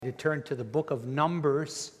to turn to the book of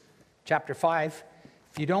Numbers, chapter 5.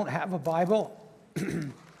 If you don't have a Bible,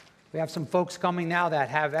 we have some folks coming now that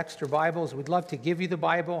have extra Bibles. We'd love to give you the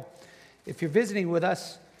Bible. If you're visiting with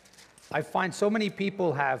us, I find so many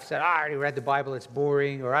people have said, I already read the Bible, it's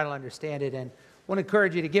boring, or I don't understand it, and I want to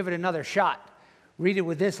encourage you to give it another shot. Read it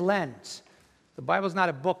with this lens. The Bible's not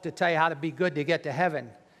a book to tell you how to be good to get to heaven.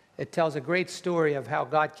 It tells a great story of how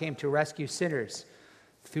God came to rescue sinners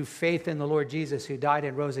through faith in the Lord Jesus, who died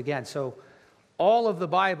and rose again. So all of the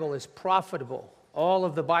Bible is profitable. All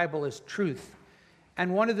of the Bible is truth.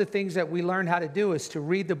 And one of the things that we learn how to do is to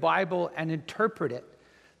read the Bible and interpret it.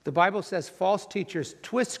 The Bible says false teachers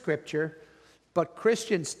twist Scripture, but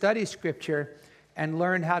Christians study Scripture and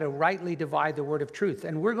learn how to rightly divide the word of truth.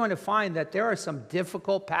 And we're going to find that there are some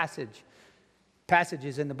difficult passages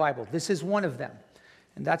in the Bible. This is one of them.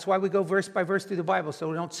 And that's why we go verse by verse through the Bible, so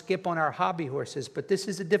we don't skip on our hobby horses. But this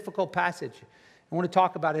is a difficult passage. I want to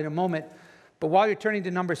talk about it in a moment. But while you're turning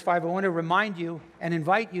to Numbers 5, I want to remind you and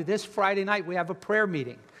invite you, this Friday night we have a prayer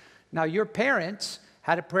meeting. Now, your parents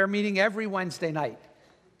had a prayer meeting every Wednesday night,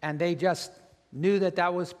 and they just knew that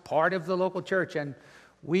that was part of the local church, and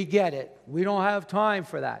we get it. We don't have time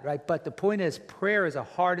for that, right? But the point is, prayer is a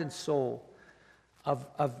heart and soul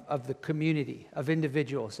of the community, of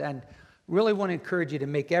individuals, and really want to encourage you to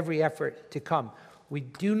make every effort to come. We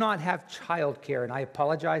do not have childcare, and I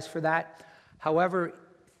apologize for that. However,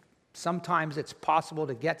 sometimes it's possible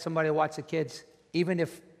to get somebody to watch the kids. Even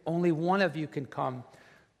if only one of you can come,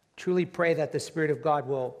 truly pray that the Spirit of God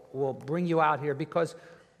will bring you out here, because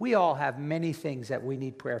we all have many things that we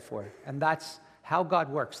need prayer for, and that's how God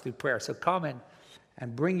works, through prayer. So come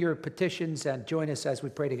and bring your petitions and join us as we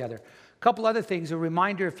pray together. A couple other things, a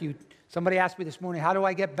reminder, somebody asked me this morning, how do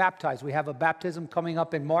I get baptized? We have a baptism coming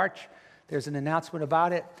up in March. There's an announcement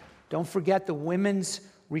about it. Don't forget the women's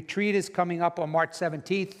retreat is coming up on March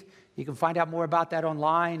 17th. You can find out more about that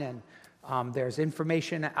online, and there's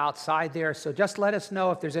information outside there. So just let us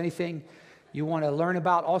know if there's anything you want to learn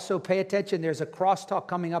about. Also, pay attention. There's a crosstalk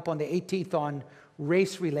coming up on the 18th on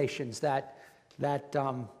race relations that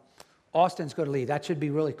Austin's going to lead. That should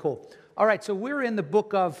be really cool. All right, so we're in the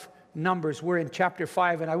book of Numbers. We're in chapter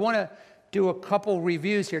 5, and I want to do a couple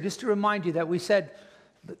reviews here just to remind you that we said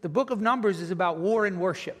the book of Numbers is about war and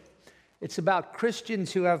worship. It's about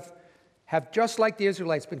Christians who have just like the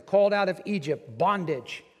Israelites been called out of Egypt,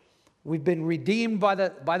 bondage. We've been redeemed by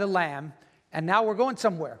the Lamb, and now we're going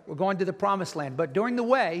somewhere. We're going to the promised land. But during the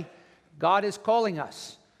way, God is calling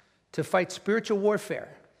us to fight spiritual warfare,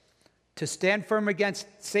 to stand firm against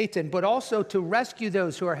Satan, but also to rescue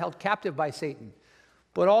those who are held captive by Satan.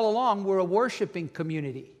 But all along, we're a worshiping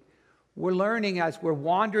community. We're learning as we're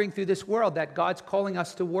wandering through this world that God's calling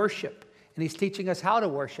us to worship, and He's teaching us how to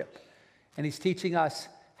worship, and He's teaching us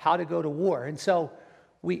how to go to war. And so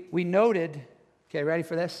we noted, okay, ready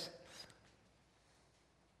for this?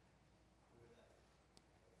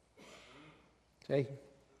 See?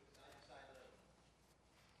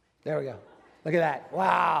 There we go. Look at that.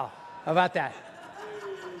 Wow. How about that?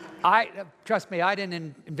 Trust me, I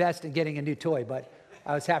didn't invest in getting a new toy, but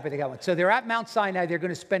I was happy they got one. So they're at Mount Sinai. They're going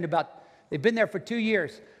to spend they've been there for 2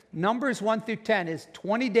 years. Numbers 1 through 10 is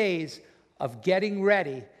 20 days of getting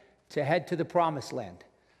ready to head to the promised land.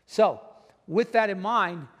 So with that in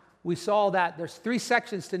mind, we saw that there's 3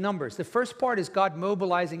 sections to Numbers. The first part is God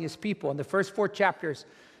mobilizing His people. In the first 4 chapters,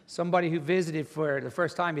 somebody who visited for the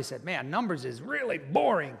first time, he said, man, Numbers is really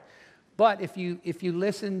boring. But if you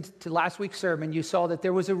listened to last week's sermon, you saw that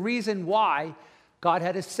there was a reason why God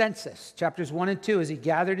had a census. Chapters 1 and 2 is He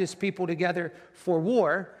gathered His people together for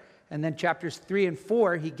war. And then chapters 3 and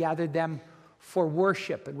 4, He gathered them for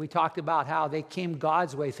worship. And we talked about how they came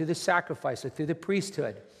God's way through the sacrifice, or through the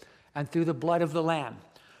priesthood, and through the blood of the Lamb.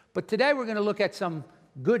 But today we're going to look at some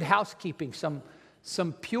good housekeeping,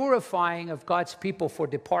 some purifying of God's people for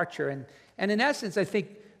departure. And in essence, I think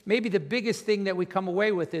maybe the biggest thing that we come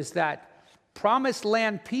away with is that promised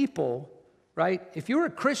land people, right? If you're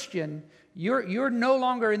a Christian, you're no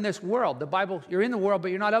longer in this world. The Bible, you're in the world,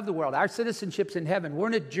 but you're not of the world. Our citizenship's in heaven. We're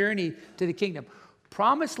on a journey to the kingdom.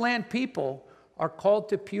 Promised land people are called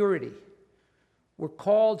to purity. We're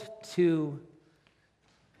called to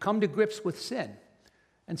come to grips with sin.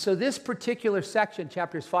 And so this particular section,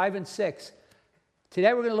 chapters 5 and 6,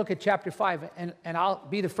 today we're going to look at chapter 5, and I'll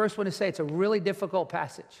be the first one to say it's a really difficult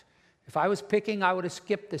passage. If I was picking, I would have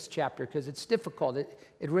skipped this chapter because it's difficult.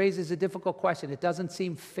 It raises a difficult question. It doesn't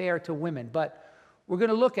seem fair to women, but we're going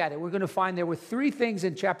to look at it. We're going to find there were 3 things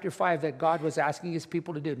in chapter 5 that God was asking His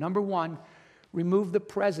people to do. Number 1, remove the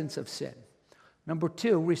presence of sin. Number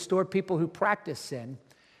 2, restore people who practice sin.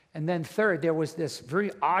 And then third, there was this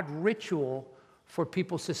very odd ritual for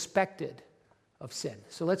people suspected of sin.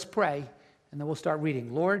 So let's pray, and then we'll start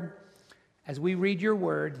reading. Lord, as we read your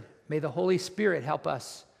word, may the Holy Spirit help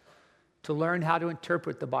us to learn how to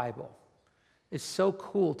interpret the Bible. It's so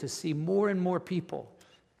cool to see more and more people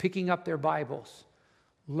picking up their Bibles,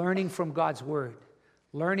 learning from God's word,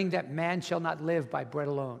 learning that man shall not live by bread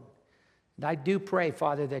alone. And I do pray,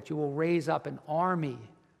 Father, that you will raise up an army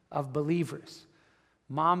of believers,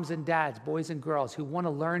 moms and dads, boys and girls, who want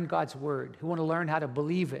to learn God's word, who want to learn how to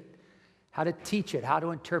believe it, how to teach it, how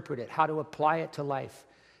to interpret it, how to apply it to life.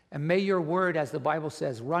 And may your word, as the Bible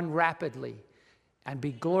says, run rapidly and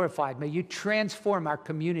be glorified. May you transform our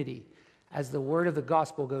community as the word of the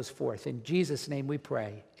gospel goes forth. In Jesus' name we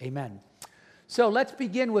pray. Amen. So let's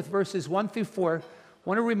begin with verses 1 through 4. I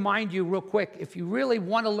want to remind you real quick, if you really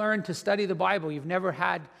want to learn to study the Bible, you've never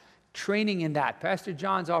had training in that, Pastor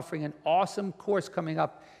John's offering an awesome course coming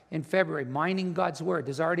up in February, Mining God's Word.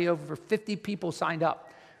 There's already over 50 people signed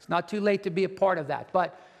up. It's not too late to be a part of that.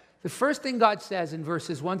 But the first thing God says in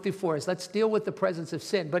verses 1 through 4 is, let's deal with the presence of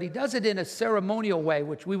sin. But he does it in a ceremonial way,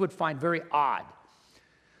 which we would find very odd.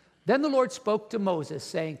 Then the Lord spoke to Moses,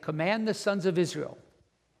 saying, command the sons of Israel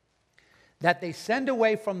that they send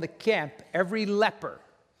away from the camp every leper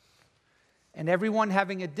and everyone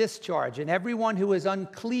having a discharge and everyone who is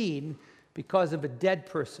unclean because of a dead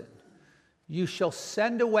person. You shall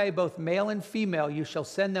send away both male and female. You shall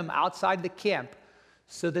send them outside the camp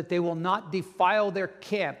so that they will not defile their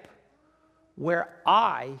camp where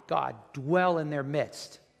I, God, dwell in their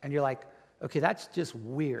midst. And you're like, okay, that's just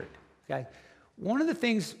weird, okay? One of the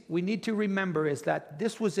things we need to remember is that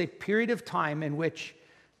this was a period of time in which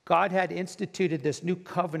God had instituted this new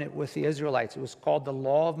covenant with the Israelites. It was called the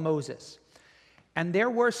Law of Moses. And there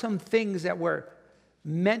were some things that were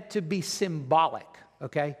meant to be symbolic,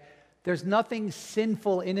 okay? There's nothing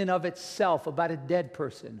sinful in and of itself about a dead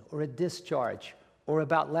person or a discharge or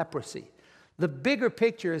about leprosy. The bigger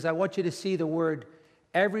picture is I want you to see the word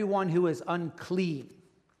everyone who is unclean.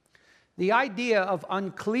 The idea of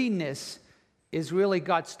uncleanness is really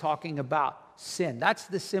God's talking about sin. That's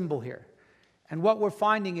the symbol here. And what we're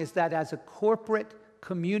finding is that as a corporate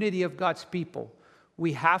community of God's people,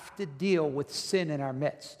 we have to deal with sin in our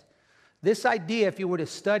midst. This idea, if you were to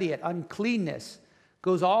study it, uncleanness,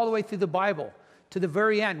 goes all the way through the Bible to the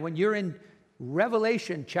very end. When you're in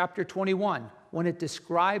Revelation chapter 21, when it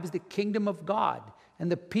describes the kingdom of God and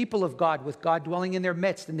the people of God with God dwelling in their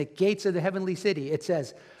midst and the gates of the heavenly city, it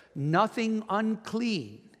says, nothing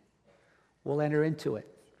unclean will enter into it.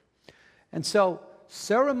 And so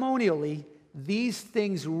ceremonially, these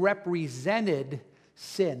things represented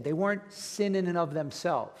sin. They weren't sin in and of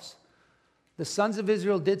themselves. The sons of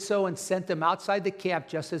Israel did so and sent them outside the camp,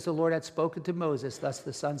 just as the Lord had spoken to Moses. Thus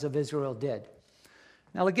the sons of Israel did.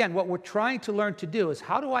 Now again, what we're trying to learn to do is,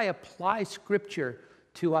 how do I apply Scripture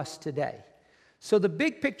to us today? So the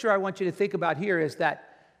big picture I want you to think about here is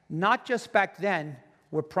that not just back then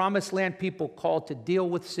were Promised Land people called to deal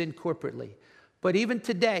with sin corporately, but even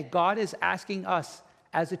today, God is asking us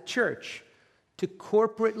as a church to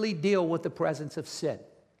corporately deal with the presence of sin.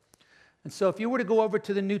 And so if you were to go over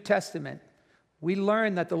to the New Testament, we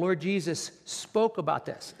learn that the Lord Jesus spoke about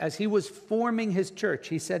this as he was forming his church.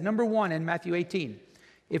 He said, number one, in Matthew 18,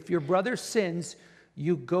 if your brother sins,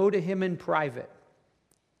 you go to him in private.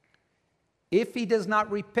 If he does not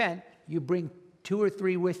repent, you bring 2 or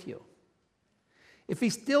 3 with you. If he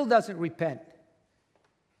still doesn't repent,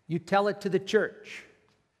 you tell it to the church.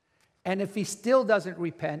 And if he still doesn't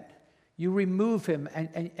repent, you remove him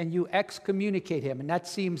and you excommunicate him. And that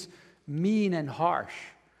seems mean and harsh.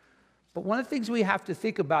 But one of the things we have to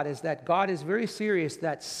think about is that God is very serious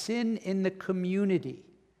that sin in the community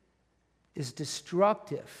is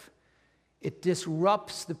destructive. It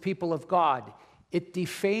disrupts the people of God. It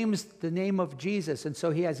defames the name of Jesus. And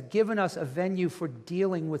so he has given us a venue for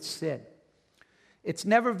dealing with sin. It's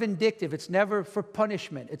never vindictive. It's never for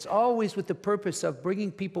punishment. It's always with the purpose of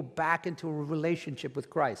bringing people back into a relationship with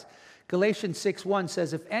Christ. Galatians 6:1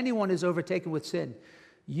 says, if anyone is overtaken with sin,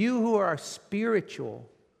 you who are spiritual,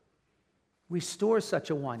 restore such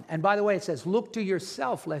a one. And by the way, it says, look to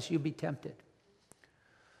yourself lest you be tempted.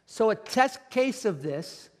 So a test case of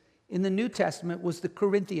this in the New Testament was the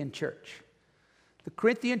Corinthian church. The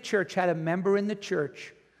Corinthian church had a member in the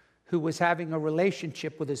church who was having a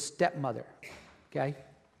relationship with his stepmother. Okay?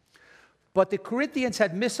 But the Corinthians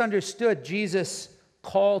had misunderstood Jesus'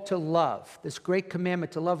 call to love, this great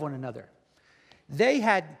commandment to love one another. They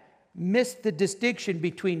had missed the distinction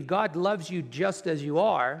between God loves you just as you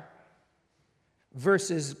are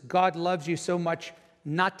versus God loves you so much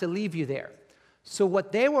not to leave you there. So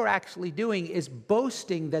what they were actually doing is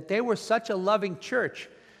boasting that they were such a loving church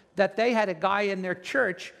that they had a guy in their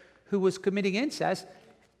church who was committing incest,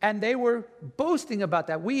 and they were boasting about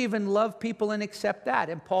that. We even love people and accept that.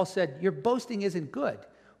 And Paul said, your boasting isn't good.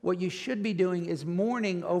 What you should be doing is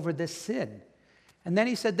mourning over this sin. And then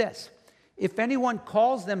he said this, if anyone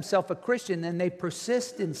calls themselves a Christian and they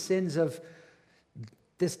persist in sins of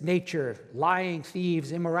this nature, lying,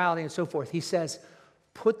 thieves, immorality, and so forth, he says,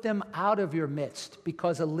 put them out of your midst,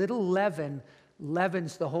 because a little leaven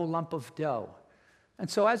leavens the whole lump of dough. And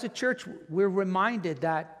so as a church, we're reminded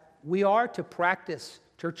that we are to practice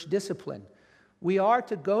church discipline. We are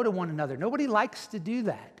to go to one another. Nobody likes to do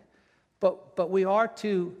that, but we are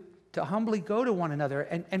to humbly go to one another.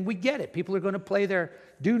 And we get it. People are going to play their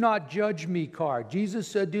do not judge me card. Jesus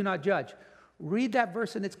said do not judge. Read that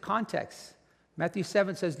verse in its context. Matthew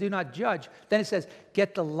 7 says do not judge. Then it says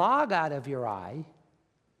get the log out of your eye,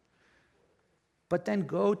 but then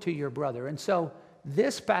go to your brother. And so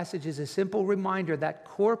this passage is a simple reminder that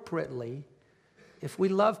corporately, if we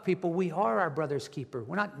love people, we are our brother's keeper.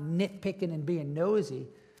 We're not nitpicking and being nosy,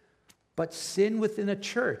 but sin within a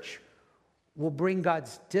church will bring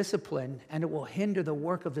God's discipline, and it will hinder the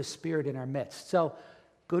work of the Spirit in our midst. So,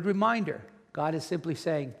 good reminder. God is simply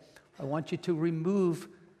saying, I want you to remove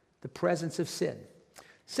the presence of sin.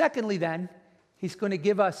 Secondly, then, he's going to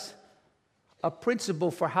give us a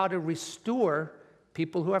principle for how to restore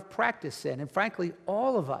people who have practiced sin. And frankly,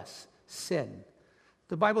 all of us sin.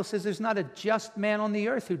 The Bible says there's not a just man on the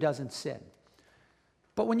earth who doesn't sin.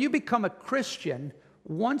 But when you become a Christian,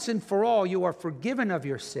 once and for all, you are forgiven of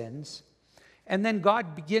your sins. And then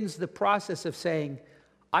God begins the process of saying,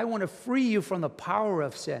 I want to free you from the power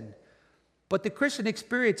of sin. But the Christian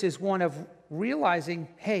experience is one of realizing,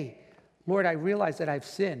 hey, Lord, I realize that I've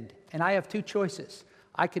sinned. And I have two choices.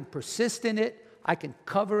 I can persist in it, I can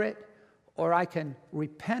cover it, or I can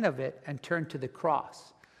repent of it and turn to the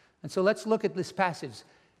cross. And so let's look at this passage.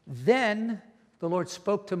 Then the Lord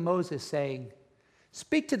spoke to Moses, saying,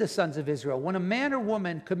 speak to the sons of Israel. When a man or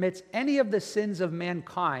woman commits any of the sins of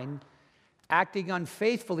mankind, acting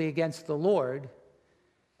unfaithfully against the Lord,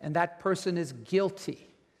 and that person is guilty,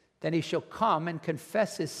 then he shall come and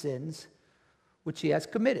confess his sins, which he has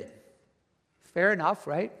committed. Fair enough,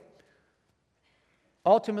 right?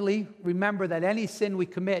 Ultimately, remember that any sin we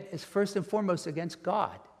commit is first and foremost against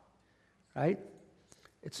God, right?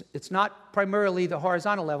 It's not primarily the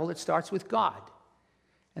horizontal level. It starts with God.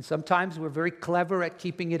 And sometimes we're very clever at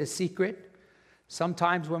keeping it a secret.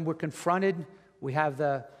 Sometimes when we're confronted, we have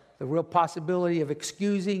the real possibility of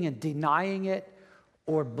excusing and denying it,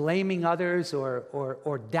 or blaming others,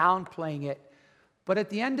 or downplaying it. But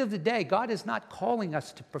at the end of the day, God is not calling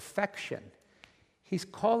us to perfection. He's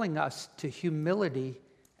calling us to humility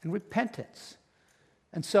and repentance.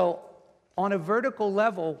 And so, on a vertical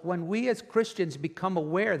level, when we as Christians become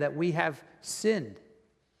aware that we have sinned,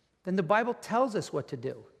 then the Bible tells us what to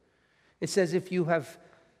do. It says if you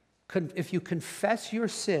confess your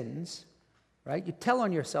sins, right, you tell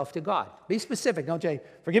on yourself to God. Be specific. Don't say,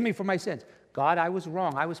 forgive me for my sins. God, I was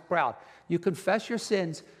wrong. I was proud. You confess your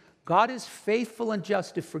sins. God is faithful and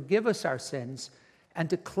just to forgive us our sins and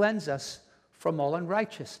to cleanse us from all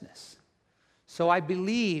unrighteousness. So I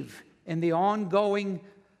believe in the ongoing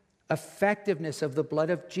effectiveness of the blood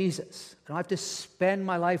of Jesus. I don't have to spend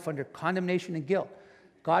my life under condemnation and guilt.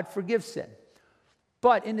 God forgives sin.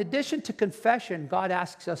 But in addition to confession, God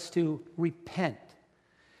asks us to repent.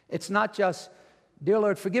 It's not just, dear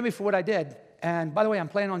Lord, forgive me for what I did. And by the way, I'm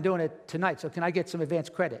planning on doing it tonight, so can I get some advance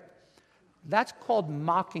credit? That's called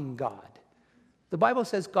mocking God. The Bible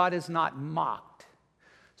says God is not mocked.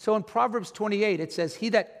 So in Proverbs 28, it says, he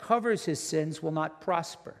that covers his sins will not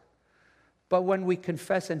prosper. But when we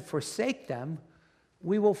confess and forsake them,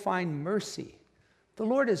 we will find mercy. The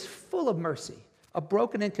Lord is full of mercy. A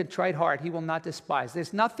broken and contrite heart he will not despise.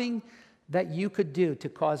 There's nothing that you could do to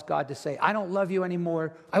cause God to say, I don't love you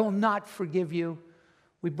anymore. I will not forgive you.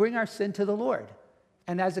 We bring our sin to the Lord.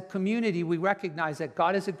 And as a community, we recognize that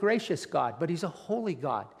God is a gracious God, but he's a holy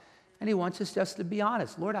God. And he wants us just to be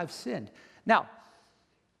honest. Lord, I've sinned. Now,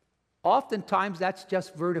 oftentimes that's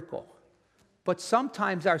just vertical. But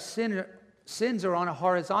sometimes our sins are on a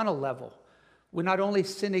horizontal level. We not only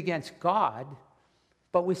sin against God,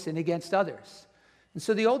 but we sin against others. And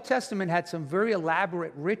so the Old Testament had some very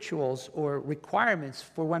elaborate rituals or requirements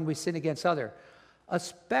for when we sin against others,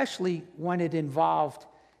 especially when it involved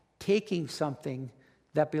taking something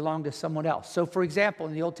that belonged to someone else. So for example,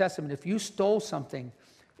 in the Old Testament, if you stole something,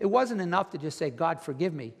 it wasn't enough to just say, God,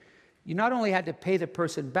 forgive me. You not only had to pay the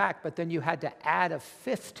person back, but then you had to add a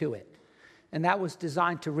fifth to it. And that was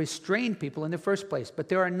designed to restrain people in the first place. But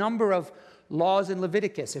there are a number of laws in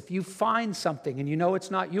Leviticus. If you find something and you know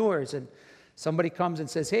it's not yours, and Somebody comes and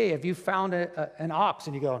says, hey, have you found an ox?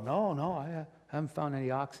 And you go, no, I haven't found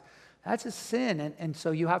any ox. That's a sin. And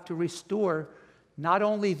so you have to restore not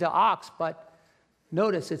only the ox, but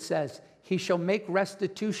notice it says, he shall make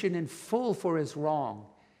restitution in full for his wrong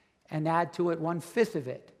and add to it 1/5 of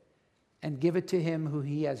it and give it to him who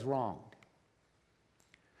he has wronged.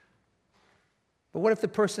 But what if the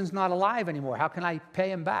person's not alive anymore? How can I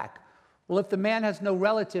pay him back? Well, if the man has no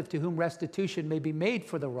relative to whom restitution may be made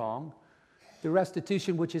for the wrong, the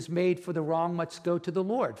restitution which is made for the wrong must go to the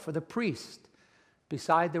Lord, for the priest,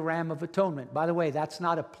 beside the ram of atonement. By the way, that's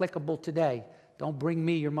not applicable today. Don't bring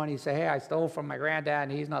me your money and say, hey, I stole from my granddad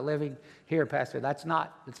and he's not living here, Pastor. That's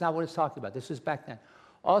not what it's talking about. This was back then.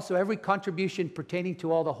 Also, every contribution pertaining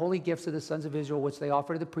to all the holy gifts of the sons of Israel, which they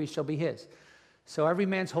offer to the priest, shall be his. So every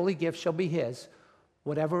man's holy gift shall be his.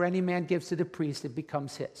 Whatever any man gives to the priest, it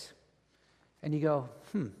becomes his. And you go,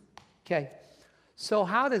 okay. So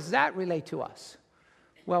how does that relate to us?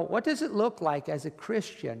 Well, what does it look like as a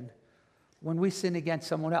Christian when we sin against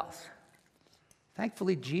someone else?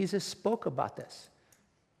 Thankfully, Jesus spoke about this.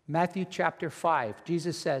 Matthew chapter 5,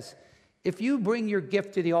 Jesus says, if you bring your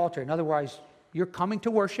gift to the altar, in other words, you're coming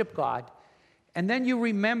to worship God, and then you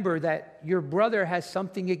remember that your brother has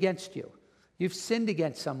something against you. You've sinned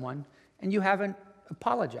against someone, and you haven't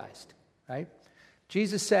apologized, right?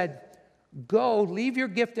 Jesus said, go, leave your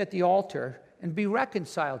gift at the altar, and be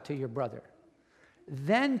reconciled to your brother.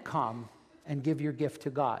 Then come and give your gift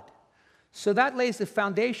to God. So that lays the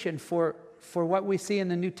foundation for what we see in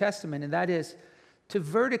the New Testament, and that is to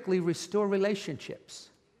vertically restore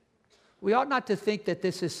relationships. We ought not to think that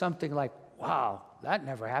this is something like, wow, that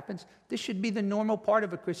never happens. This should be the normal part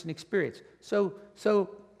of a Christian experience.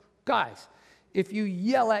 So guys, if you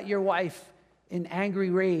yell at your wife in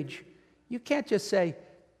angry rage, you can't just say,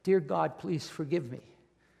 dear God, please forgive me.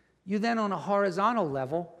 You then, on a horizontal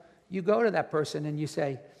level, you go to that person and you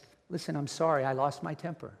say, listen, I'm sorry, I lost my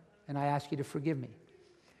temper, and I ask you to forgive me.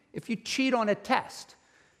 If you cheat on a test,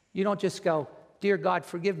 you don't just go, dear God,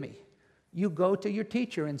 forgive me. You go to your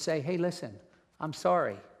teacher and say, hey, listen, I'm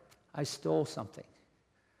sorry, I stole something.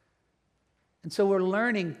 And so we're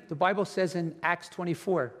learning, the Bible says in Acts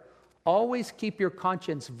 24, always keep your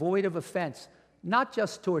conscience void of offense, not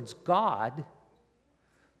just towards God,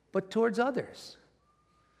 but towards others.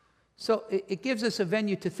 So it gives us a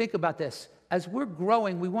venue to think about this. As we're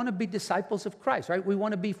growing, we want to be disciples of Christ, right? We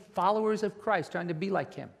want to be followers of Christ, trying to be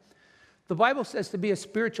like him. The Bible says to be a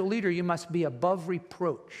spiritual leader, you must be above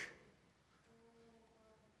reproach.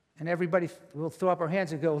 And everybody will throw up our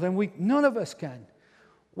hands and go, then none of us can.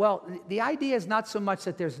 Well, the idea is not so much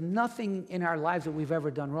that there's nothing in our lives that we've ever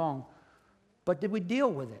done wrong, but did we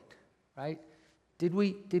deal with it, right? Did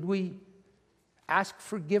we ask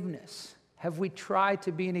forgiveness? Have we tried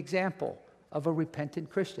to be an example of a repentant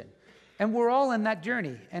Christian? And we're all in that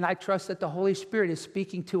journey, and I trust that the Holy Spirit is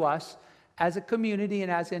speaking to us as a community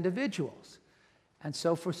and as individuals. And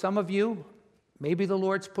so for some of you, maybe the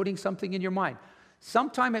Lord's putting something in your mind.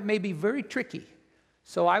 Sometime it may be very tricky.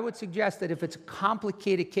 So I would suggest that if it's a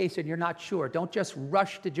complicated case and you're not sure, don't just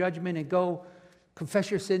rush to judgment and go confess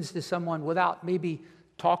your sins to someone without maybe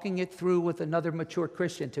talking it through with another mature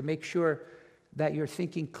Christian to make sure that you're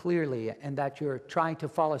thinking clearly and that you're trying to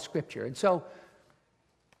follow Scripture. And so,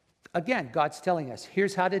 again, God's telling us,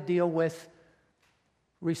 here's how to deal with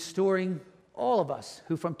restoring all of us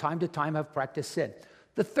who from time to time have practiced sin.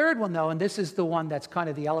 The third one, though, and this is the one that's kind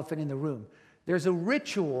of the elephant in the room, there's a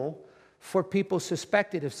ritual for people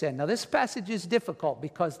suspected of sin. Now, this passage is difficult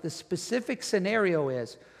because the specific scenario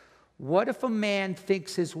is, what if a man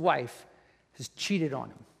thinks his wife has cheated on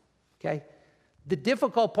him? Okay? The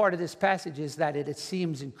difficult part of this passage is that it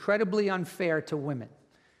seems incredibly unfair to women.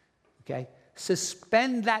 Okay?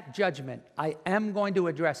 Suspend that judgment. I am going to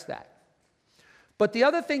address that. But the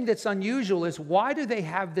other thing that's unusual is, why do they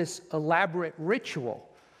have this elaborate ritual?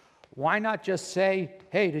 Why not just say,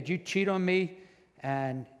 hey, did you cheat on me?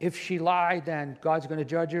 And if she lied, then God's going to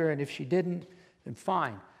judge her. And if she didn't, then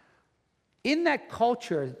fine. In that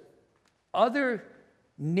culture, other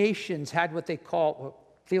nations had what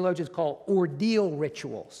theologians call ordeal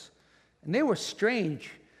rituals. And they were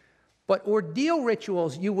strange. But ordeal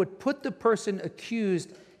rituals, you would put the person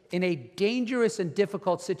accused in a dangerous and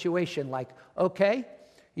difficult situation. Like, okay,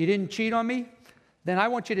 you didn't cheat on me? Then I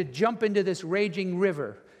want you to jump into this raging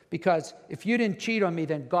river. Because if you didn't cheat on me,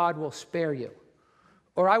 then God will spare you.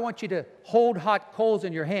 Or I want you to hold hot coals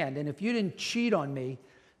in your hand. And if you didn't cheat on me,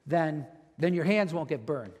 then your hands won't get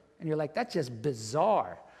burned. And you're like, that's just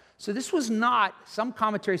bizarre. So this was not, some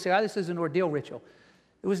commentaries say, this is an ordeal ritual.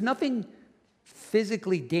 There was nothing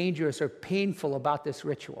physically dangerous or painful about this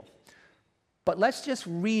ritual. But let's just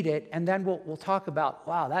read it, and then we'll talk about,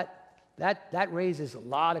 wow, that raises a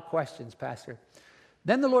lot of questions, Pastor.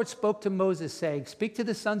 Then the Lord spoke to Moses, saying, speak to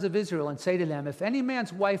the sons of Israel and say to them, if any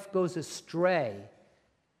man's wife goes astray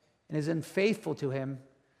and is unfaithful to him,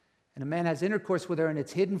 and a man has intercourse with her and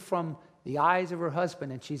it's hidden from the eyes of her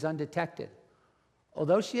husband and she's undetected,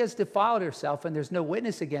 although she has defiled herself and there's no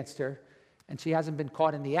witness against her and she hasn't been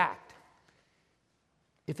caught in the act,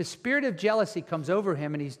 if a spirit of jealousy comes over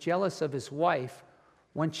him and he's jealous of his wife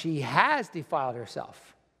when she has defiled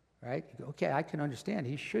herself, right? You go, okay, I can understand.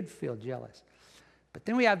 He should feel jealous. But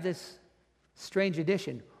then we have this strange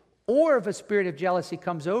addition. Or if a spirit of jealousy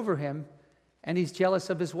comes over him and he's jealous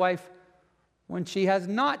of his wife when she has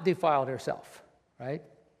not defiled herself, right?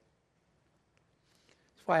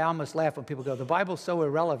 That's why I almost laugh when people go, the Bible's so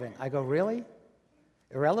irrelevant. I go, really?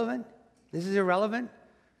 Irrelevant? This is irrelevant?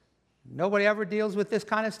 Nobody ever deals with this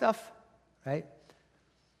kind of stuff, right?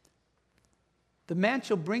 The man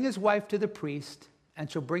shall bring his wife to the priest and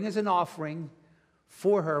shall bring as an offering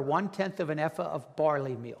for her 1/10 of an ephah of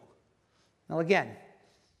barley meal. Now again,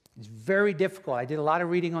 it's very difficult. I did a lot of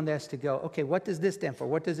reading on this to go, okay, what does this stand for?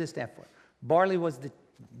 What does this stand for? Barley was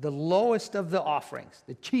the lowest of the offerings,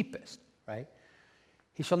 the cheapest, right?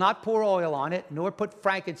 He shall not pour oil on it, nor put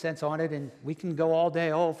frankincense on it, and we can go all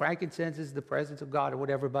day, oh, frankincense is the presence of God or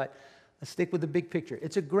whatever, but let's stick with the big picture.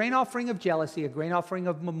 It's a grain offering of jealousy, a grain offering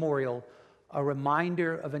of memorial, a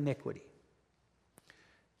reminder of iniquity.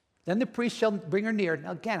 Then the priest shall bring her near.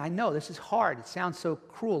 Now again, I know this is hard. It sounds so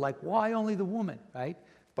cruel, like why only the woman, right?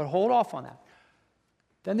 But hold off on that.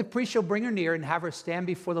 Then the priest shall bring her near and have her stand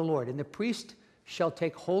before the Lord. And the priest shall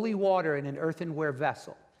take holy water in an earthenware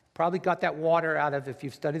vessel. Probably got that water out of, if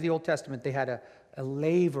you've studied the Old Testament, they had a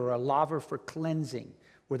laver, a laver for cleansing,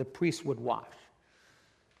 where the priest would wash.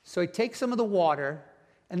 So he takes some of the water,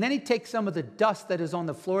 and then he takes some of the dust that is on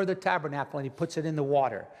the floor of the tabernacle, and he puts it in the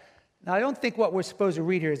water. Now, I don't think what we're supposed to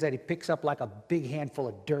read here is that he picks up like a big handful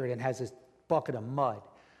of dirt and has this bucket of mud.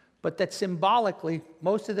 But that symbolically,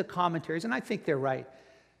 most of the commentaries, and I think they're right,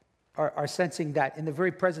 are sensing that in the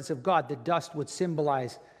very presence of God, the dust would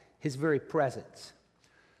symbolize his very presence.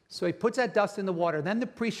 So he puts that dust in the water. Then the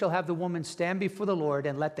priest shall have the woman stand before the Lord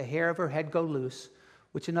and let the hair of her head go loose,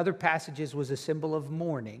 which in other passages was a symbol of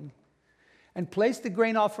mourning, and place the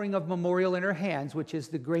grain offering of memorial in her hands, which is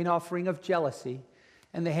the grain offering of jealousy,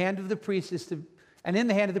 and the hand of the priest is to, and in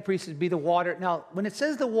the hand of the priest is to be the water. Now, when it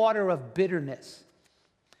says the water of bitterness,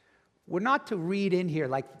 we're not to read in here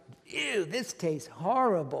like, ew, this tastes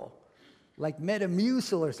horrible, like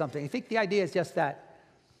Metamucil or something. I think the idea is just that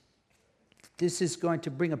this is going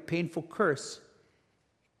to bring a painful curse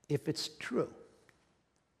if it's true.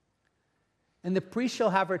 And the priest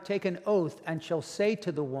shall have her take an oath and shall say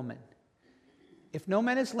to the woman, if no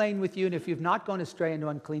man is lain with you, and if you've not gone astray into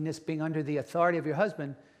uncleanness, being under the authority of your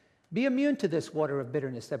husband, be immune to this water of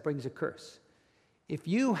bitterness that brings a curse. If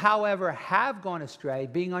you, however, have gone astray,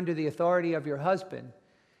 being under the authority of your husband,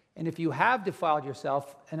 and if you have defiled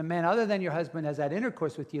yourself, and a man other than your husband has had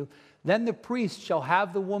intercourse with you, then the priest shall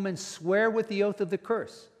have the woman swear with the oath of the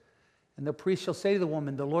curse. And the priest shall say to the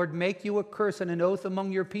woman, the Lord make you a curse and an oath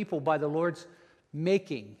among your people by the Lord's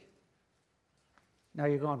making. Now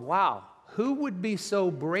you're going, wow, who would be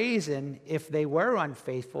so brazen if they were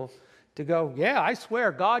unfaithful to go, yeah, I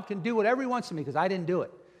swear God can do whatever he wants to me because I didn't do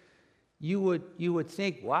it. You would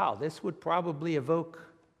think, wow, this would probably evoke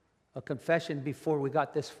a confession before we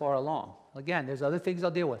got this far along. Again, there's other things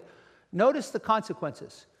I'll deal with. Notice the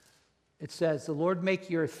consequences. It says, the Lord make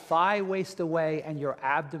your thigh waste away and your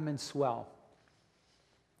abdomen swell.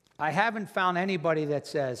 I haven't found anybody that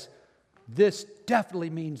says, this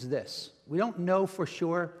definitely means this. We don't know for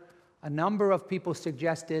sure. A number of people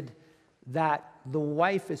suggested that the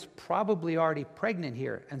wife is probably already pregnant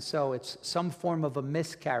here, and so it's some form of a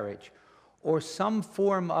miscarriage or some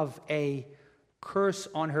form of a curse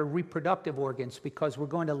on her reproductive organs, because we're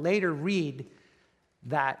going to later read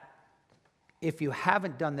that if you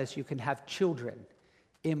haven't done this, you can have children,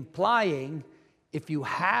 implying if you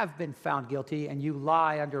have been found guilty and you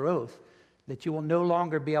lie under oath, that you will no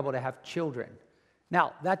longer be able to have children.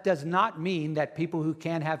 Now, that does not mean that people who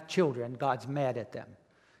can't have children, God's mad at them.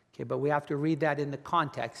 Okay, but we have to read that in the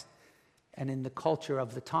context and in the culture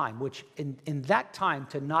of the time, which in that time,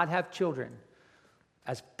 to not have children,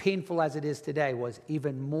 as painful as it is today, was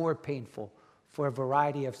even more painful for a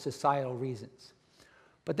variety of societal reasons.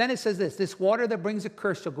 But then it says this water that brings a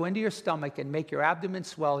curse shall go into your stomach and make your abdomen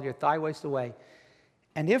swell, your thigh waste away.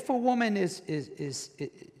 And if a woman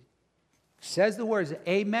says the words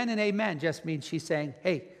amen and amen, just means she's saying,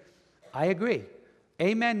 hey, I agree.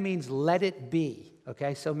 Amen means let it be.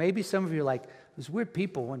 Okay, so maybe some of you are like, those weird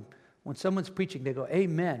people, when When someone's preaching, they go,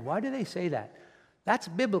 amen. Why do they say that? That's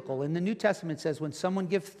biblical. In the New Testament, it says when someone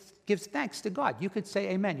gives thanks to God, you could say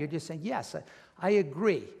amen. You're just saying, yes, I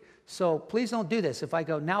agree. So please don't do this. If I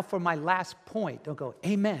go, now for my last point, don't go,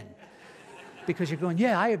 amen. Because you're going,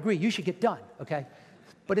 yeah, I agree. You should get done, okay?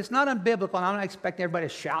 But it's not unbiblical, and I'm not expecting everybody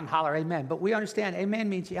to shout and holler amen. But we understand amen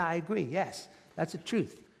means, yeah, I agree. Yes, that's the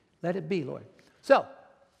truth. Let it be, Lord. So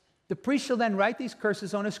the priest shall then write these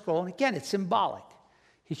curses on a scroll. And again, it's symbolic.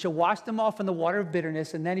 He shall wash them off in the water of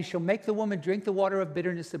bitterness, and then he shall make the woman drink the water of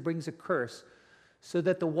bitterness that brings a curse, so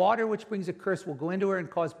that the water which brings a curse will go into her and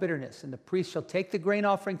cause bitterness. And the priest shall take the grain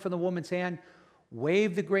offering from the woman's hand,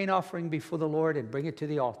 wave the grain offering before the Lord, and bring it to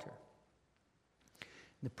the altar.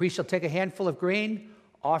 And the priest shall take a handful of grain,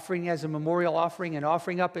 offering as a memorial offering, and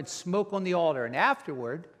offering up and smoke on the altar. And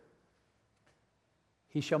afterward,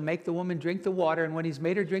 he shall make the woman drink the water, and when he's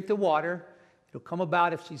made her drink the water, it'll come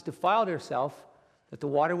about if she's defiled herself, that the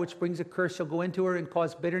water which brings a curse shall go into her and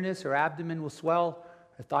cause bitterness, her abdomen will swell,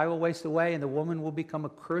 her thigh will waste away, and the woman will become a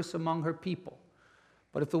curse among her people.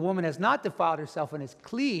 But if the woman has not defiled herself and is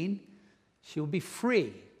clean, she will be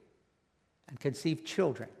free and conceive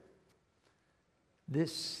children.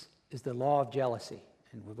 This is the law of jealousy.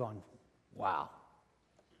 And we're going, wow.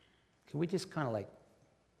 Can we just kind of like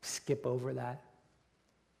skip over that?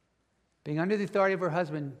 Being under the authority of her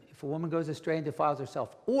husband, if a woman goes astray and defiles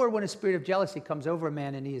herself, or when a spirit of jealousy comes over a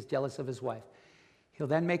man and he is jealous of his wife, he'll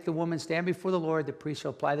then make the woman stand before the Lord. The priest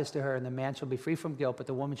shall apply this to her, and the man shall be free from guilt, but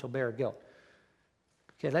the woman shall bear her guilt.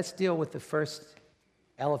 Okay, let's deal with the first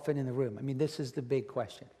elephant in the room. I mean, this is the big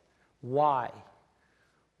question. Why?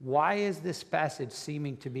 Why is this passage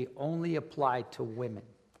seeming to be only applied to women?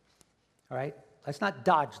 All right, let's not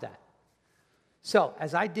dodge that. So,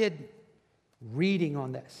 as I did reading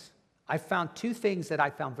on this, I found two things that I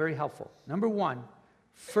found very helpful. Number one,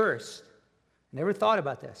 first, never thought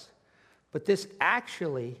about this, but this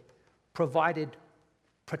actually provided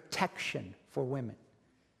protection for women.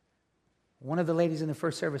 One of the ladies in the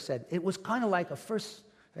first service said, it was kind of like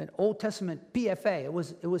an Old Testament PFA.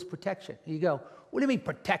 It was protection. You go, what do you mean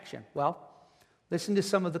protection? Well, listen to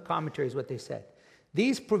some of the commentaries, what they said.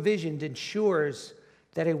 These provisions ensures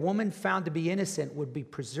that a woman found to be innocent would be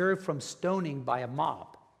preserved from stoning by a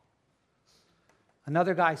mob.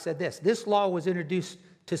 Another guy said this law was introduced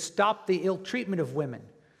to stop the ill treatment of women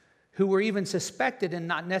who were even suspected and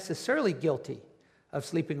not necessarily guilty of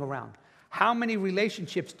sleeping around. How many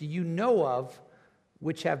relationships do you know of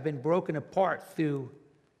which have been broken apart through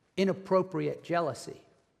inappropriate jealousy?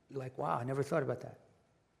 You're like, wow, I never thought about that.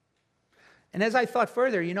 And as I thought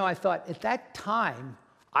further, I thought at that time,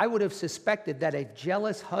 I would have suspected that a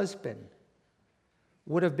jealous husband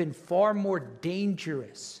would have been far more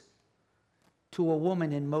dangerous to a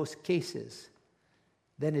woman in most cases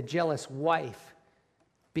than a jealous wife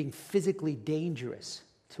being physically dangerous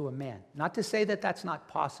to a man. Not to say that that's not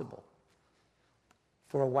possible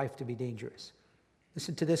for a wife to be dangerous.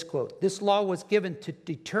 Listen to this quote. This law was given to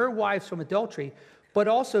deter wives from adultery, but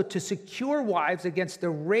also to secure wives against the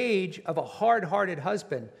rage of a hard-hearted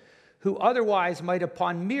husband who otherwise might,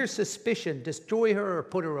 upon mere suspicion, destroy her or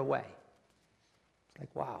put her away.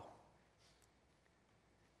 Like, wow.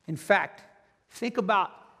 In fact, think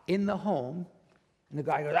about in the home, and the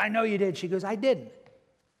guy goes, I know you did. She goes, I didn't.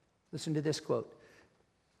 Listen to this quote.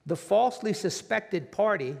 The falsely suspected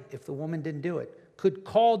party, if the woman didn't do it, could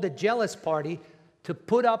call the jealous party to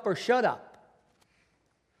put up or shut up,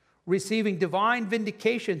 receiving divine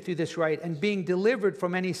vindication through this right and being delivered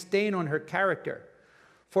from any stain on her character.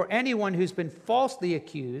 For anyone who's been falsely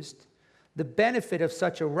accused, the benefit of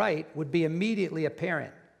such a right would be immediately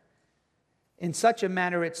apparent. In such a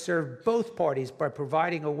manner, it served both parties by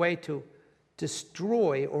providing a way to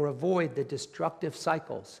destroy or avoid the destructive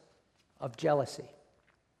cycles of jealousy.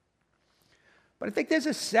 But I think there's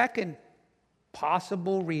a second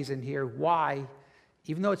possible reason here why,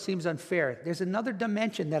 even though it seems unfair, there's another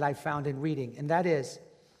dimension that I found in reading, and that is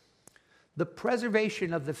the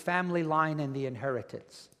preservation of the family line and the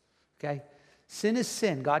inheritance. Okay? Sin is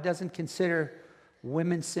sin. God doesn't consider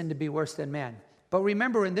women's sin to be worse than man. But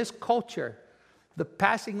remember, in this culture, the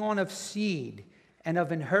passing on of seed and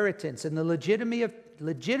of inheritance and the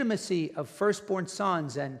legitimacy of firstborn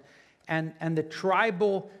sons and the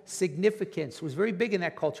tribal significance was very big in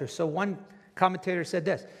that culture. So one commentator said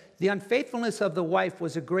this: the unfaithfulness of the wife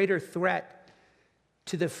was a greater threat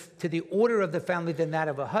to the order of the family than that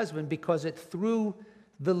of a husband, because it threw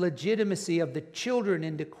the legitimacy of the children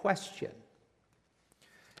into question.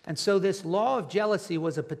 And so this law of jealousy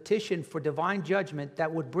was a petition for divine judgment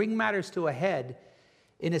that would bring matters to a head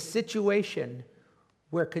in a situation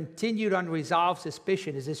where continued unresolved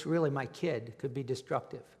suspicion, is this really my kid, could be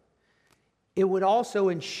destructive. It would also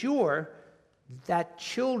ensure that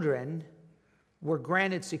children were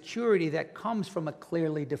granted security that comes from a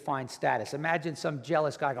clearly defined status. Imagine some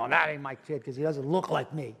jealous guy going, that ain't my kid because he doesn't look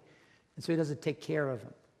like me. And so he doesn't take care of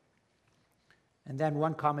him. And then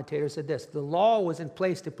one commentator said this: the law was in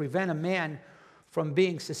place to prevent a man from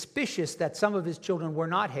being suspicious that some of his children were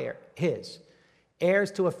not his.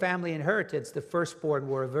 Heirs to a family inheritance, the firstborn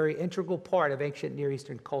were a very integral part of ancient Near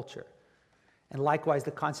Eastern culture. And likewise,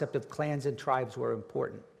 the concept of clans and tribes were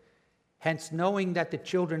important. Hence, knowing that the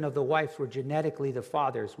children of the wife were genetically the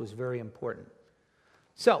father's was very important.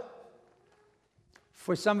 So,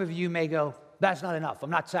 for some of you may go, that's not enough,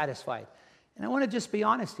 I'm not satisfied. And I want to just be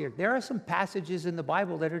honest here. There are some passages in the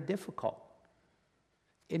Bible that are difficult.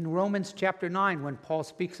 In Romans chapter 9, when Paul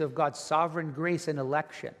speaks of God's sovereign grace and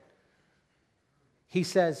election, he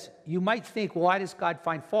says, you might think, well, why does God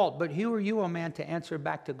find fault? But who are you, a man, to answer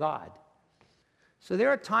back to God? So there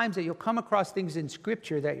are times that you'll come across things in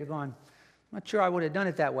Scripture that you're going, I'm not sure I would have done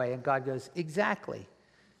it that way. And God goes, exactly.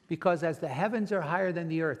 Because as the heavens are higher than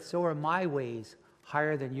the earth, so are my ways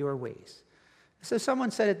higher than your ways. So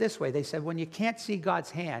someone said it this way. They said, when you can't see God's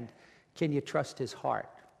hand, can you trust his heart?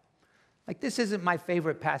 Like, this isn't my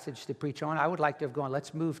favorite passage to preach on. I would like to have gone,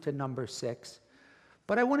 let's move to number 6.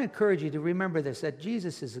 But I want to encourage you to remember this, that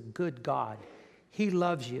Jesus is a good God. He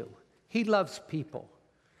loves you. He loves people.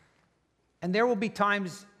 And there will be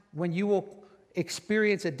times when you will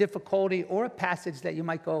experience a difficulty or a passage that you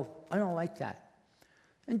might go, I don't like that.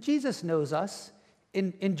 And Jesus knows us.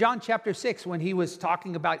 In John chapter 6, when he was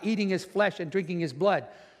talking about eating his flesh and drinking his blood,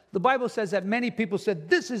 the Bible says that many people said,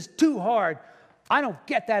 this is too hard. I don't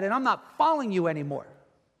get that, and I'm not following you anymore.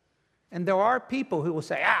 And there are people who will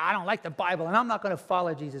say, I don't like the Bible, and I'm not going to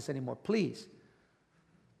follow Jesus anymore. Please,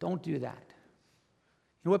 don't do that.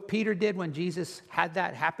 You know what Peter did when Jesus had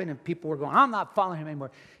that happen and people were going, I'm not following him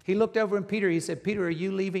anymore? He looked over at Peter. He said, Peter, are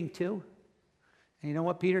you leaving too? And you know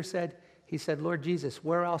what Peter said? He said, Lord Jesus,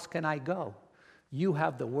 where else can I go? You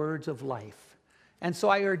have the words of life. And so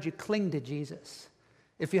I urge you, cling to Jesus.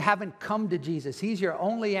 If you haven't come to Jesus, he's your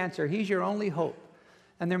only answer. He's your only hope.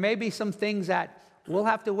 And there may be some things that we'll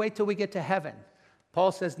have to wait till we get to heaven.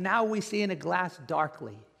 Paul says, now we see in a glass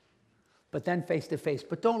darkly, but then face to face.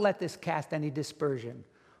 But don't let this cast any dispersion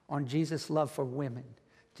on Jesus' love for women,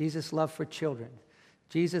 Jesus' love for children,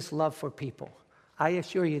 Jesus' love for people. I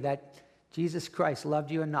assure you that Jesus Christ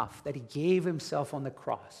loved you enough that he gave himself on the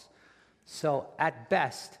cross. So at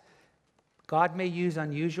best, God may use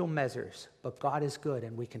unusual measures, but God is good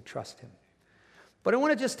and we can trust him. But I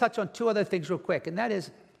want to just touch on 2 other things real quick, and that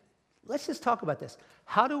is, let's just talk about this.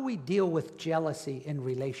 How do we deal with jealousy in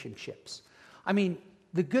relationships? I mean,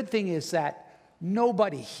 the good thing is that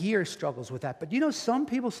nobody here struggles with that, but you know, some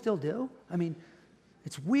people still do. I mean,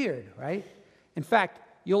 it's weird, right? In fact,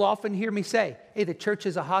 you'll often hear me say, hey, the church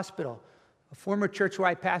is a hospital. A former church where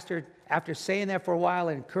I pastored, after saying that for a while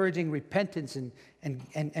and encouraging repentance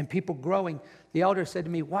and people growing, the elder said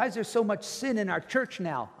to me, why is there so much sin in our church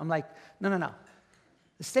now? I'm like, no.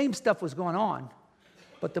 The same stuff was going on,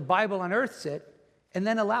 but the Bible unearths it and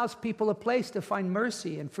then allows people a place to find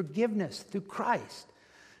mercy and forgiveness through Christ.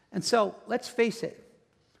 And so let's face it,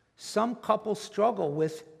 some couples struggle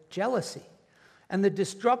with jealousy and the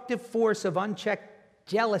destructive force of unchecked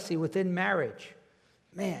jealousy within marriage.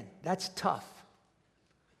 Man, that's tough.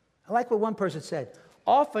 I like what one person said.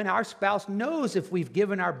 Often our spouse knows if we've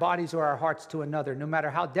given our bodies or our hearts to another, no matter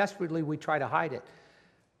how desperately we try to hide it.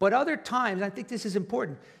 But other times, I think this is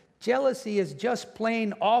important, jealousy is just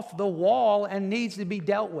plain off the wall and needs to be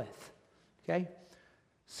dealt with. Okay?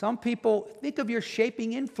 Some people, think of your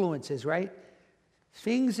shaping influences, right?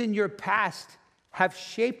 Things in your past have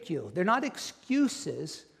shaped you. They're not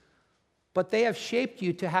excuses, but they have shaped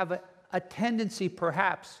you to have a tendency,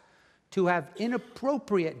 perhaps, to have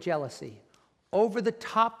inappropriate jealousy,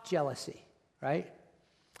 over-the-top jealousy, right?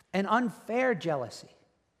 And unfair jealousy.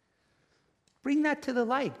 Bring that to the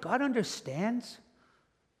light. God understands.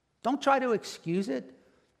 Don't try to excuse it.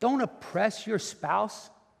 Don't oppress your spouse.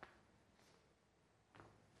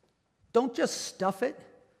 Don't just stuff it.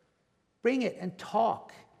 Bring it and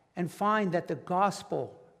talk and find that the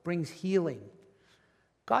gospel brings healing.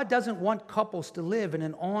 God doesn't want couples to live in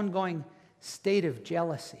an ongoing state of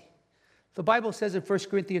jealousy. The Bible says in 1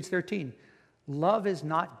 Corinthians 13, love is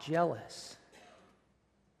not jealous.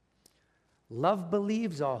 Love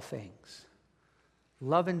believes all things.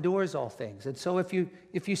 Love endures all things. And so if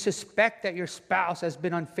you suspect that your spouse has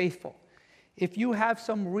been unfaithful, if you have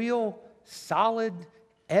some real solid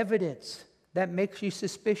evidence that makes you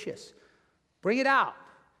suspicious, bring it out.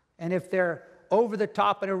 And if they're over the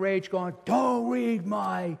top in a rage going, don't read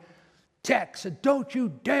my text, and don't you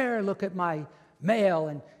dare look at my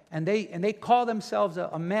mail, and they call themselves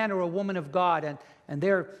a man or a woman of God, and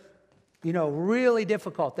they're, really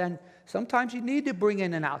difficult, then sometimes you need to bring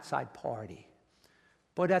in an outside party.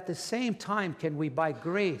 But at the same time, can we, by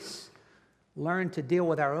grace, learn to deal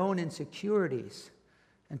with our own insecurities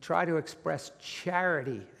and try to express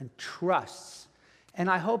charity and trust? And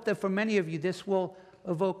I hope that for many of you, this will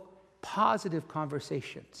evoke positive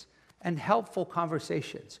conversations and helpful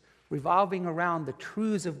conversations revolving around the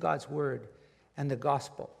truths of God's word and the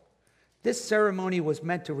gospel. This ceremony was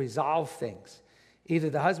meant to resolve things. Either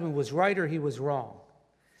the husband was right or he was wrong.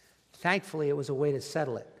 Thankfully, it was a way to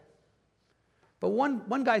settle it. But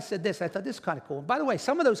one guy said this. I thought this is kind of cool. By the way,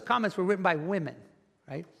 some of those comments were written by women,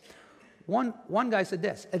 right? One guy said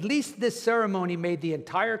this: at least this ceremony made the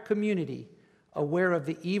entire community aware of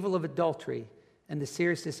the evil of adultery and the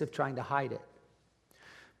seriousness of trying to hide it.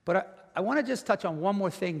 But I want to just touch on one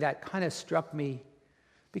more thing that kind of struck me,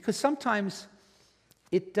 because sometimes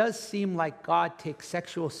it does seem like God takes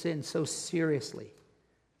sexual sin so seriously.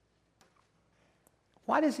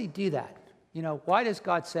 Why does he do that? Why does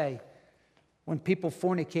God say, when people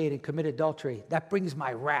fornicate and commit adultery, that brings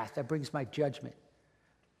my wrath, that brings my judgment?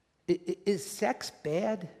 Is sex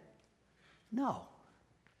bad? No.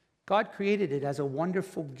 God created it as a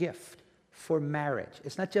wonderful gift for marriage.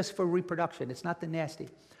 It's not just for reproduction. It's not the nasty.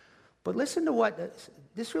 But listen to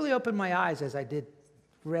this really opened my eyes as I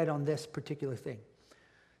read on this particular thing.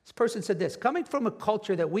 This person said this: coming from a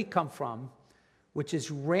culture that we come from, which is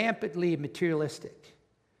rampantly materialistic,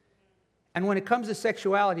 and when it comes to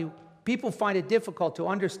sexuality, people find it difficult to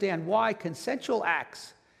understand why consensual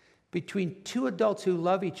acts between two adults who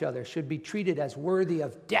love each other should be treated as worthy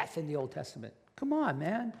of death in the Old Testament. Come on,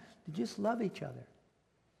 man. They just love each other.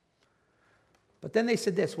 But then they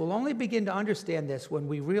said this: we'll only begin to understand this when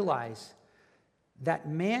we realize that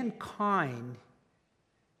mankind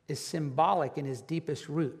is symbolic in his deepest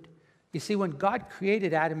root. You see, when God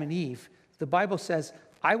created Adam and Eve, the Bible says,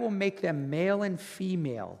 I will make them male and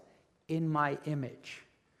female in my image,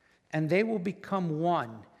 and they will become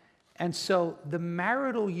one. And so the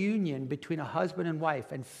marital union between a husband and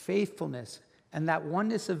wife and faithfulness and that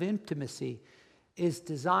oneness of intimacy is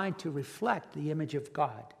designed to reflect the image of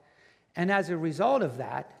God. And as a result of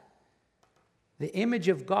that, the image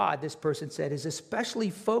of God, this person said, is especially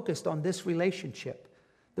focused on this relationship,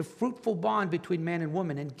 the fruitful bond between man and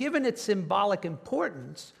woman. And given its symbolic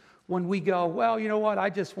importance, when we go, well, you know what, I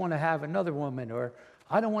just want to have another woman, or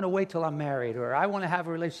I don't want to wait till I'm married, or I want to have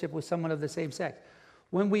a relationship with someone of the same sex.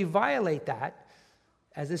 When we violate that,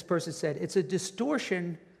 as this person said, it's a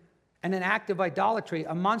distortion and an act of idolatry,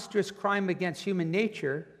 a monstrous crime against human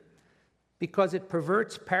nature, because it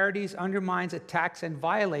perverts, parodies, undermines, attacks, and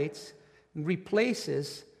violates, and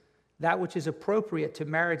replaces that which is appropriate to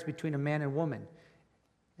marriage between a man and woman.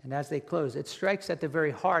 And as they close, it strikes at the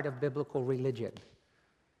very heart of biblical religion.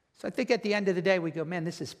 So I think at the end of the day, we go, man,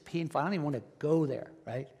 this is painful. I don't even want to go there,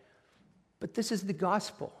 right? But this is the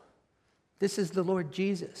gospel. This is the Lord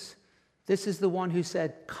Jesus. This is the one who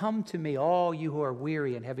said, come to me, all you who are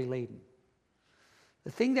weary and heavy laden.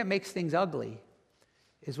 The thing that makes things ugly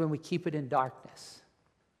is when we keep it in darkness.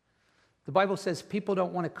 The Bible says people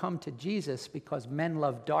don't want to come to Jesus because men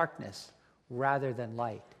love darkness rather than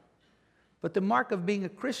light. But the mark of being a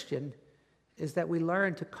Christian is that we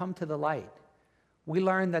learn to come to the light. We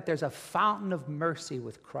learn that there's a fountain of mercy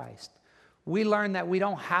with Christ. We learn that we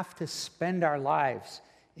don't have to spend our lives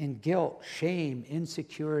in guilt, shame,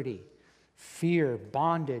 insecurity, fear,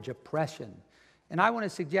 bondage, oppression. And I want to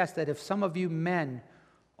suggest that if some of you men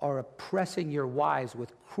are oppressing your wives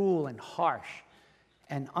with cruel and harsh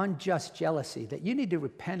and unjust jealousy, that you need to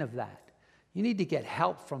repent of that. You need to get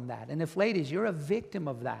help from that. And if, ladies, you're a victim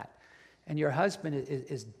of that, and your husband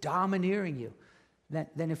is domineering you,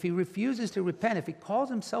 then if he refuses to repent, if he calls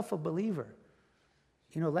himself a believer,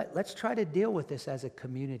 let's try to deal with this as a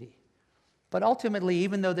community. But ultimately,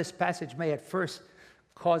 even though this passage may at first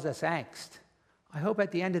cause us angst, I hope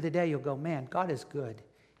at the end of the day you'll go, man, God is good.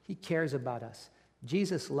 He cares about us.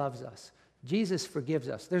 Jesus loves us. Jesus forgives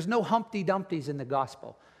us. There's no Humpty Dumptys in the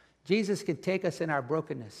gospel. Jesus can take us in our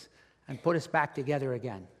brokenness and put us back together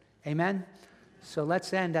again. Amen? So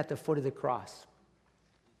let's end at the foot of the cross.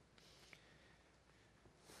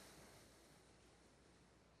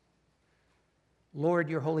 Lord,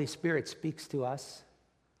 your Holy Spirit speaks to us.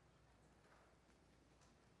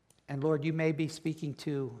 And Lord, you may be speaking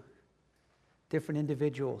to different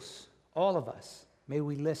individuals, all of us. May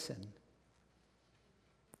we listen.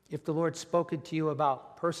 If the Lord's spoken to you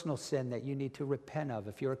about personal sin that you need to repent of,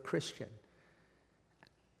 if you're a Christian,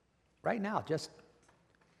 right now, just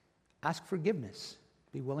ask forgiveness.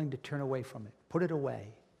 Be willing to turn away from it. Put it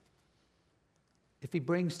away. If he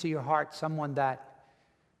brings to your heart someone that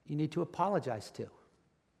you need to apologize to,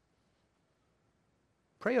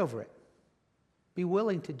 pray over it. Be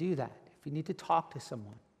willing to do that if you need to talk to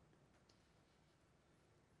someone.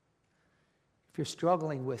 If you're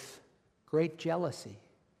struggling with great jealousy,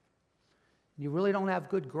 you really don't have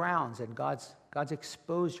good grounds, and God's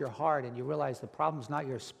exposed your heart, and you realize the problem's not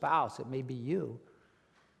your spouse, it may be you,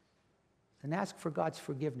 then ask for God's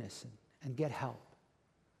forgiveness and get help.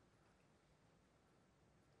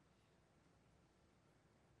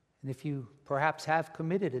 And if you perhaps have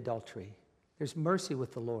committed adultery, there's mercy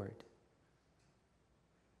with the Lord.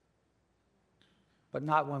 But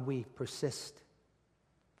not when we persist,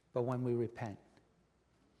 but when we repent.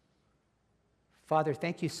 Father,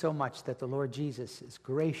 thank you so much that the Lord Jesus is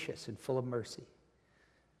gracious and full of mercy.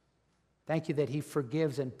 Thank you that he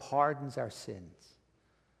forgives and pardons our sins.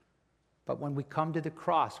 But when we come to the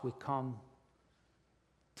cross, we come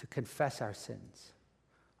to confess our sins.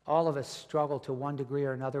 All of us struggle to one degree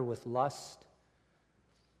or another with lust.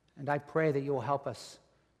 And I pray that you will help us,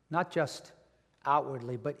 not just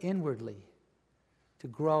outwardly, but inwardly, to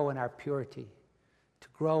grow in our purity, to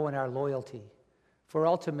grow in our loyalty. For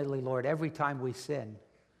ultimately, Lord, every time we sin,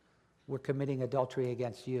 we're committing adultery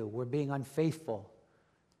against you. We're being unfaithful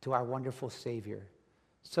to our wonderful Savior.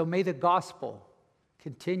 So may the gospel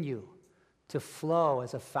continue to flow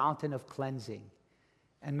as a fountain of cleansing.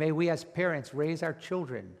 And may we as parents raise our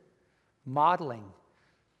children modeling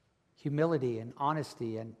humility and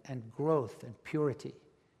honesty and growth and purity.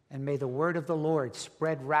 And may the word of the Lord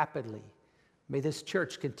spread rapidly. May this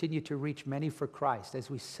church continue to reach many for Christ as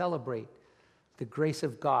we celebrate the grace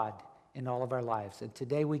of God in all of our lives. And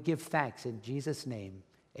today we give thanks in Jesus' name.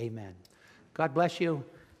 Amen. God bless you.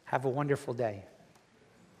 Have a wonderful day.